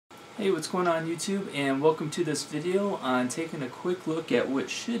Hey, what's going on YouTube, and welcome to this video on taking a quick look at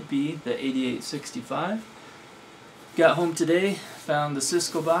what should be the 8865. Got home today, found the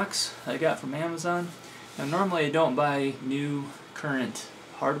Cisco box I got from Amazon. Now normally I don't buy new current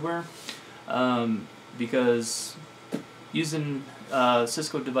hardware because using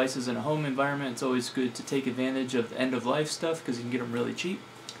Cisco devices in a home environment, it's always good to take advantage of end-of-life stuff because you can get them really cheap.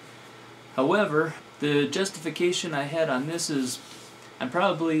 However, the justification I had on this is I'm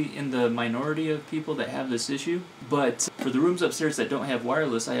probably in the minority of people that have this issue, but for the rooms upstairs that don't have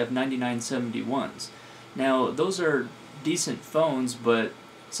wireless, I have 9971s. Now, those are decent phones, but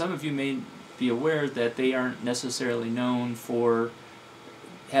some of you may be aware that they aren't necessarily known for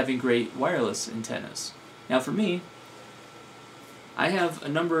having great wireless antennas. Now, for me, I have a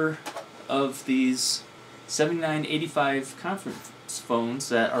number of these 7985 conference phones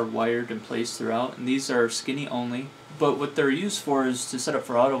that are wired and placed throughout, and these are skinny only. But what they're used for is to set up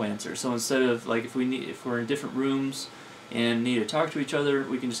for auto answer. So instead of like if we're in different rooms and need to talk to each other,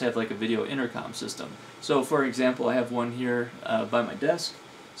 we can just have like a video intercom system. So for example, I have one here by my desk.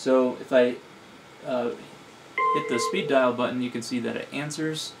 So if I hit the speed dial button, you can see that it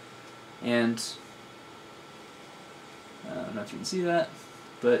answers, and I don't know if you can see that,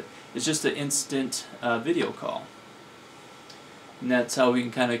 but it's just an instant video call. And that's how we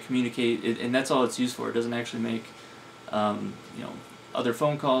can kind of communicate, and that's all it's used for. It doesn't actually make other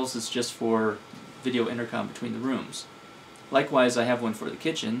phone calls. It's just for video intercom between the rooms. Likewise, I have one for the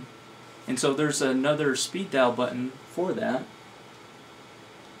kitchen, and so there's another speed dial button for that.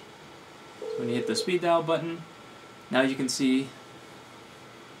 So when you hit the speed dial button, now you can see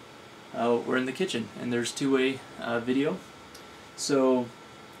we're in the kitchen, and there's two-way video. So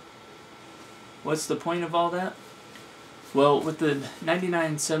what's the point of all that? Well, with the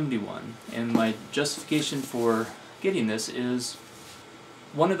 9971, and my justification for getting this is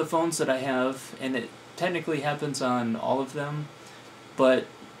one of the phones that I have, and it technically happens on all of them, but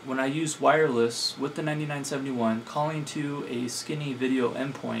when I use wireless with the 9971, calling to a skinny video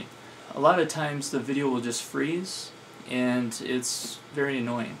endpoint, a lot of times the video will just freeze, and it's very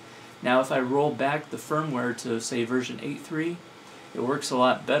annoying. Now if I roll back the firmware to say version 8.3, it works a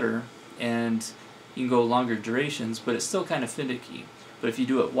lot better, and you can go longer durations, but it's still kind of finicky. But if you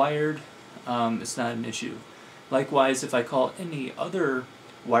do it wired, it's not an issue. Likewise, if I call any other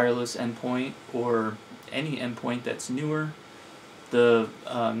wireless endpoint or any endpoint that's newer, the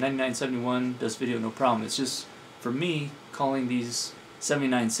 9971 does video no problem. It's just, for me, calling these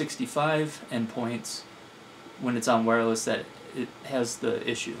 7965 endpoints when it's on wireless that it has the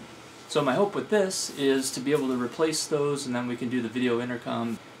issue. So my hope with this is to be able to replace those, and then we can do the video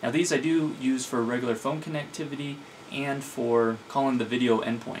intercom. Now these I do use for regular phone connectivity and for calling the video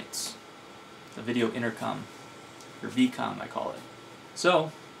endpoints, the video intercom, or VCOM I call it.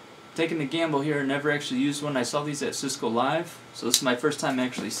 So, taking the gamble here, never actually used one. I saw these at Cisco Live, so this is my first time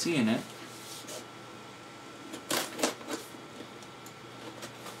actually seeing it.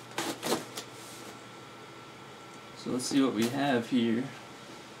 So let's see what we have here.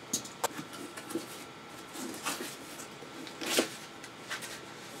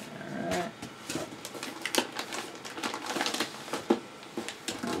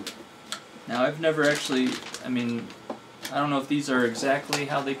 Now I've never actually, I don't know if these are exactly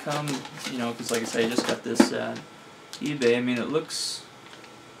how they come, because like I say, I just got this eBay.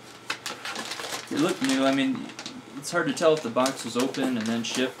 It looked new. It's hard to tell if the box was open and then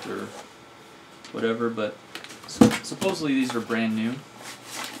shipped or whatever, but supposedly these are brand new.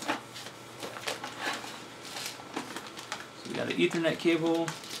 So we got an Ethernet cable,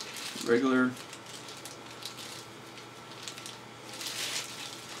 regular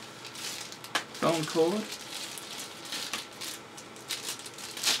phone cord,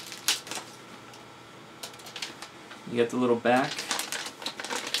 you got the little back,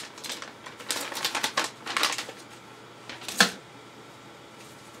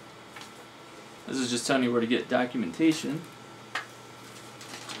 this is just telling you where to get documentation.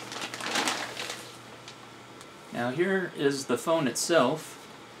 Now here is the phone itself.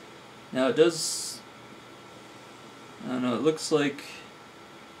 Now it does, I don't know, it looks like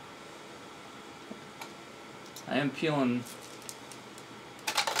I am peeling,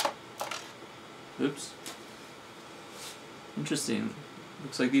 oops, interesting,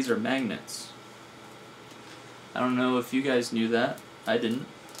 looks like these are magnets. I don't know if you guys knew that, I didn't.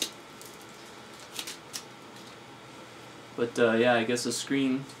 But yeah, I guess the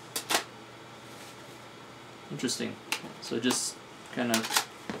screen, interesting. So just kind of,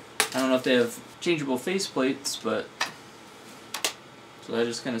 I don't know if they have changeable face plates, but, so that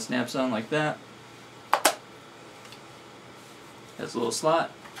just kind of snaps on like that. Has a little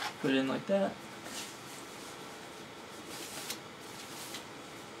slot. put it in like that.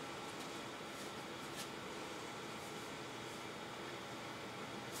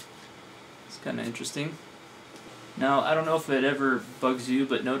 It's kind of interesting. Now, I don't know if it ever bugs you,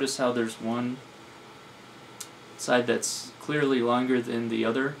 but notice how there's one side that's clearly longer than the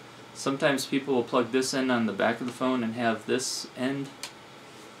other. Sometimes people will plug this end on the back of the phone and have this end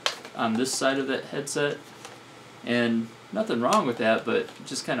on this side of that headset. And nothing wrong with that, but it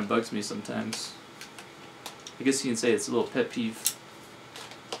just kind of bugs me sometimes. I guess you can say it's a little pet peeve.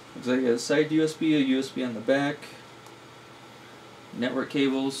 Looks like a side USB, a USB on the back, network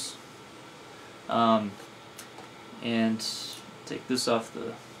cables, and take this off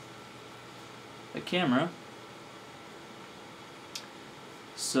the camera.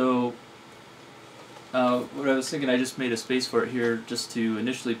 So what I was thinking, I just made a space for it here just to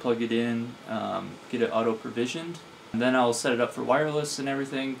initially plug it in, get it auto provisioned, and then I'll set it up for wireless and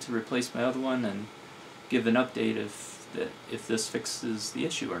everything to replace my other one and give an update if this fixes the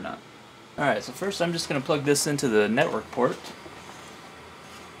issue or not. Alright, so first I'm just going to plug this into the network port.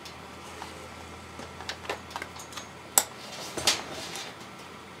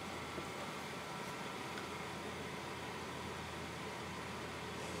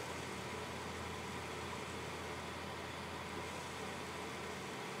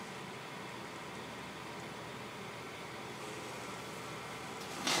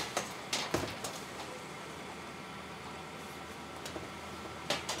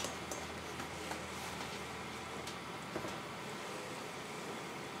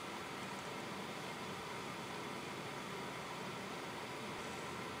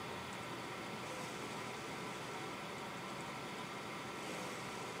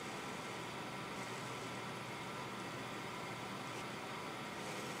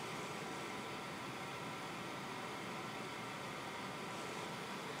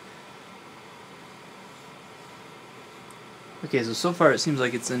 Okay, so far it seems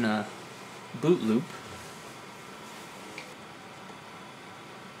like it's in a boot loop.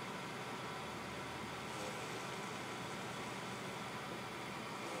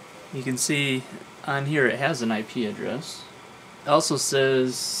 You can see on here it has an IP address. It also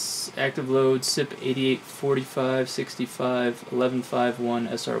says active load SIP 8845651151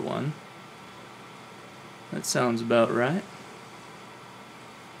 SR1. That sounds about right.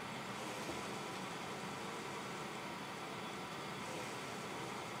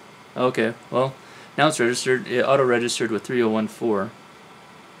 Okay, well, now it's registered. It auto-registered with 3014.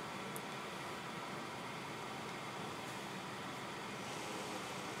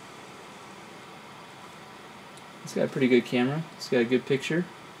 It's got a pretty good camera. It's got a good picture.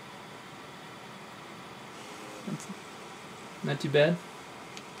 Not too bad.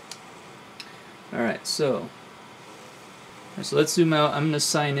 Alright, so let's zoom out. I'm going to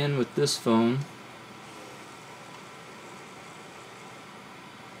sign in with this phone.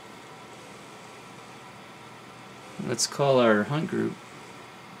 Let's call our hunt group.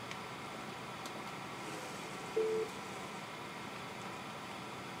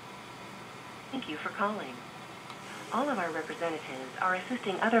 Thank you for calling. All of our representatives are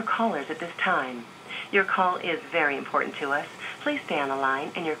assisting other callers at this time. Your call is very important to us. Please stay on the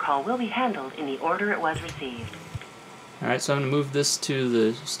line and your call will be handled in the order it was received. Alright, so I'm going to move this to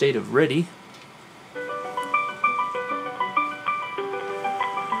the state of ready.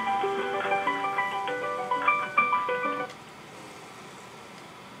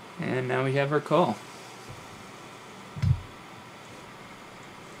 And now we have our call.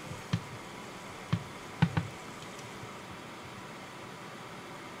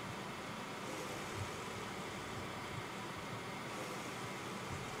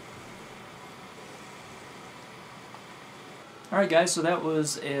 Alright guys, so that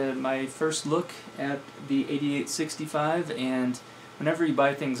was my first look at the 8865, and whenever you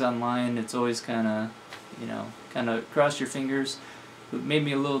buy things online, it's always kind of cross your fingers. It made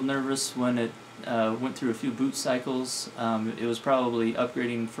me a little nervous when it went through a few boot cycles. It was probably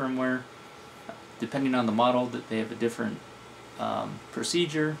upgrading firmware. Depending on the model, that they have a different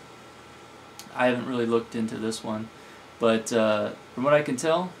procedure. I haven't really looked into this one, but from what I can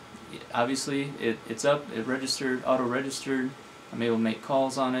tell, obviously it's up, it registered, auto-registered. I'm able to make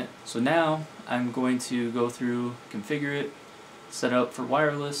calls on it. So now I'm going to go through, configure it, set up for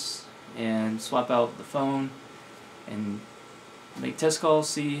wireless, and swap out the phone, and make test calls,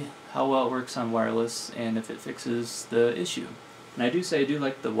 see how well it works on wireless, and if it fixes the issue. And I do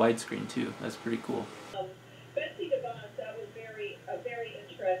like the widescreen too. That's pretty cool. Betsy DeVos, that was a very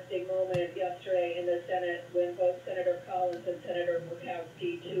interesting moment yesterday in the Senate when both Senator Collins and Senator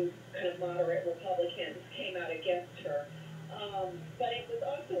Murkowski, two kind of moderate Republicans, came out against her. But it was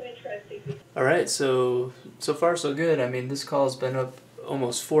also interesting. Alright, so far so good. I mean, this call's been up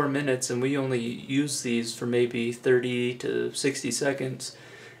almost 4 minutes, and we only use these for maybe 30 to 60 seconds,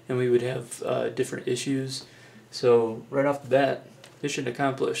 and we would have different issues. So right off the bat, mission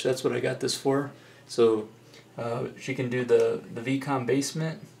accomplished. That's what I got this for. So she can do the VCOM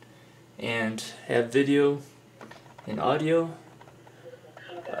basement and have video and audio.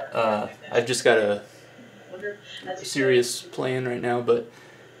 I've just got a serious plan right now, but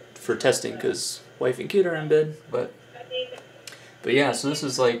for testing, because wife and kid are in bed. But yeah, so this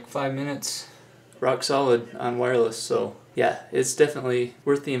is like 5 minutes, rock solid on wireless. So yeah, it's definitely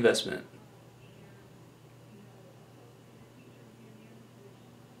worth the investment.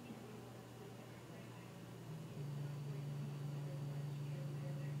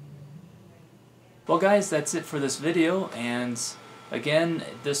 Well guys, that's it for this video, and again,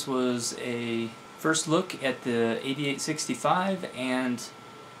 this was a first look at the 8865, and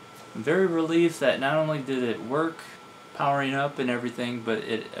I'm very relieved that not only did it work, powering up and everything, but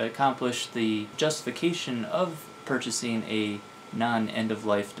it accomplished the justification of purchasing a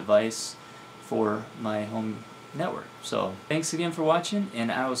non-end-of-life device for my home network. So thanks again for watching,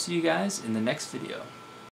 and I will see you guys in the next video.